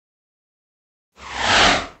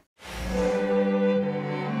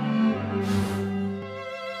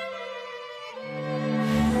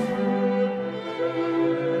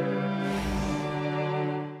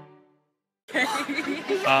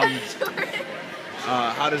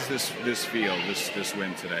How does this feel? This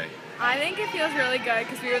win today? I think it feels really good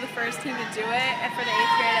because we were the first team to do it for the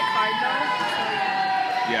 8th grade at Cardinal. So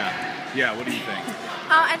Yeah. What do you think?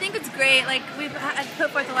 I think it's great. Like, we've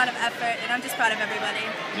put forth a lot of effort, and I'm just proud of everybody.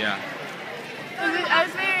 Yeah. I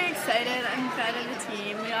was very excited. I'm proud of the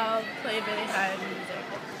team. We all played really hard and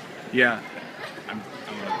deserved it. Yeah.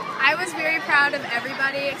 I was very proud of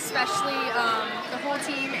everybody, especially the whole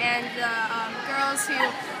team and the girls who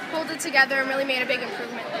pulled it together and really made a big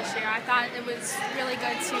improvement this year. I thought it was really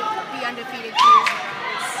good to be undefeated 2 years in a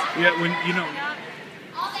row. Yeah, when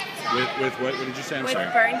with what did you say? I'm With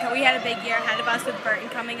sorry. Burton, we had a big year ahead of us with Burton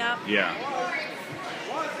coming up. Yeah.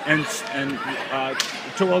 And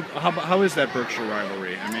so well, how is that Berkshire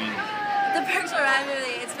rivalry? I mean, The Berkshire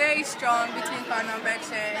rivalry, it's very strong between Cardinal and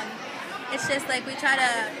Berkshire, and it's just like we try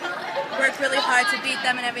to work really hard to beat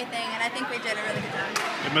them and everything, and I think we did a really good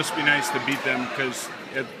job. it must be nice to beat them because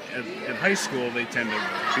at high school they tend to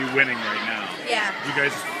be winning right now. Yeah. You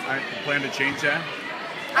guys plan to change that?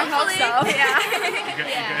 I hope so. Yeah. You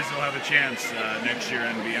guys will have a chance next year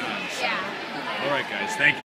and beyond. So. Yeah. All right, guys. Thank you.